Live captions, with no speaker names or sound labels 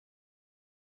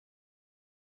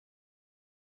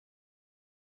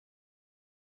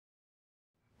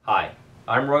Hi,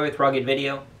 I'm Roy with Rugged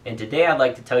Video, and today I'd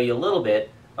like to tell you a little bit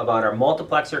about our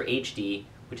Multiplexer HD,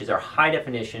 which is our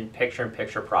high-definition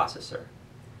picture-in-picture processor.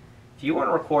 If you want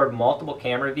to record multiple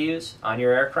camera views on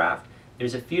your aircraft,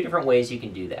 there's a few different ways you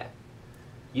can do that.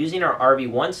 Using our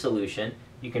RV1 solution,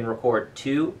 you can record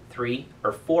 2, 3,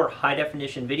 or 4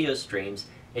 high-definition video streams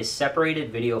as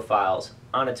separated video files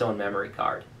on its own memory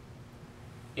card.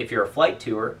 If you're a flight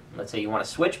tour, let's say you want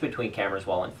to switch between cameras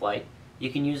while in flight, you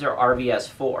can use our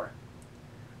RVS4.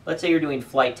 Let's say you're doing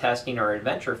flight testing or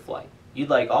adventure flight.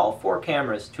 You'd like all 4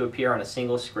 cameras to appear on a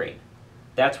single screen.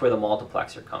 That's where the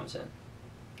multiplexer comes in.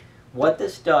 What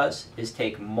this does is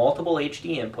take multiple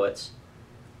HD inputs,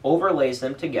 overlays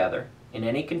them together in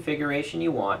any configuration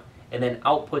you want, and then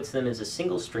outputs them as a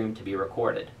single stream to be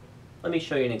recorded. Let me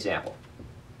show you an example.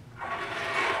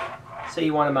 Say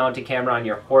you want to mount a camera on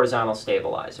your horizontal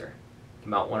stabilizer. You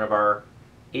can mount one of our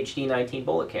HD19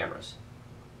 bullet cameras.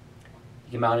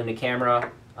 You can mount in a camera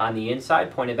on the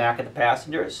inside, pointed back at the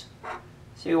passengers.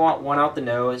 So you want one out the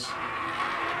nose,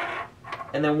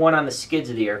 and then one on the skids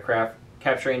of the aircraft,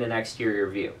 capturing an exterior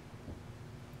view.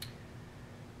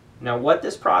 Now what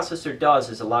this processor does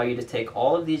is allow you to take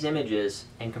all of these images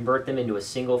and convert them into a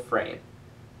single frame.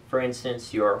 For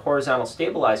instance, your horizontal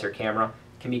stabilizer camera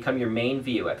can become your main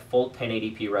view at full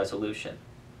 1080p resolution.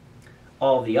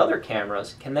 All of the other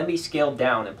cameras can then be scaled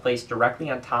down and placed directly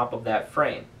on top of that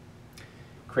frame,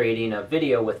 creating a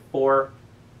video with 4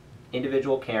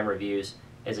 individual camera views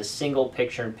as a single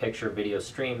picture-in-picture video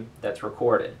stream that's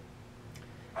recorded.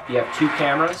 If you have 2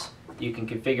 cameras, you can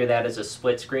configure that as a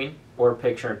split screen or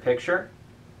picture-in-picture.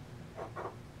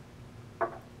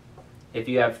 If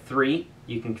you have 3,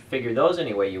 you can configure those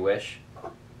any way you wish.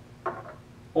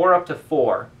 Or up to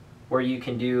 4, where you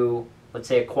can do, let's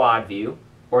say, a quad view,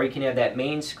 or you can have that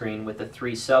main screen with the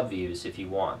 3 sub-views if you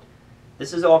want.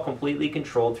 This is all completely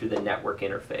controlled through the network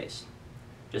interface.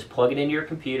 Just plug it into your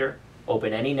computer,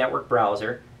 open any network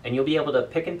browser, and you'll be able to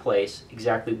pick and place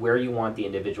exactly where you want the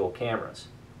individual cameras.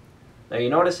 Now you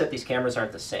notice that these cameras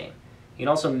aren't the same. You can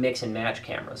also mix and match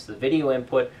cameras. The video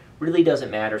input really doesn't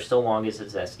matter so long as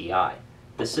it's SDI.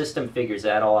 The system figures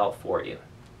that all out for you.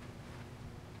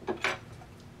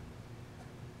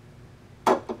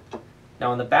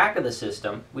 Now on the back of the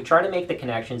system, we try to make the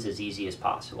connections as easy as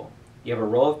possible. You have a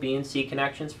row of B and C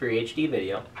connections for your HD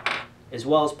video, as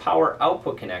well as power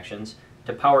output connections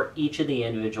to power each of the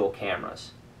individual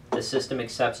cameras. The system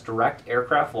accepts direct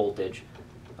aircraft voltage,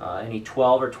 any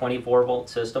 12 or 24 volt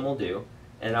system will do,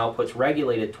 and it outputs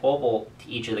regulated 12 volt to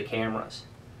each of the cameras.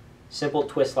 Simple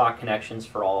twist lock connections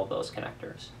for all of those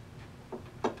connectors.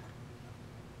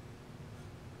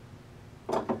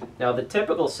 Now the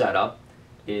typical setup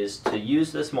is to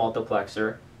use this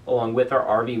multiplexer along with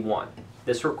our RV1.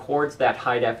 This records that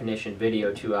high definition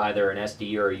video to either an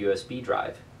SD or a USB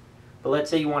drive. But let's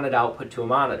say you wanted output to a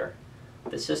monitor.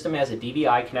 The system has a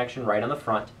DVI connection right on the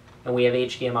front, and we have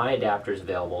HDMI adapters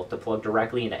available to plug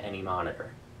directly into any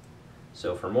monitor.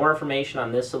 So for more information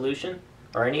on this solution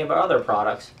or any of our other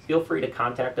products, feel free to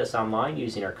contact us online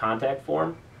using our contact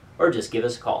form, or just give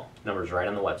us a call. The number's right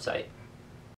on the website.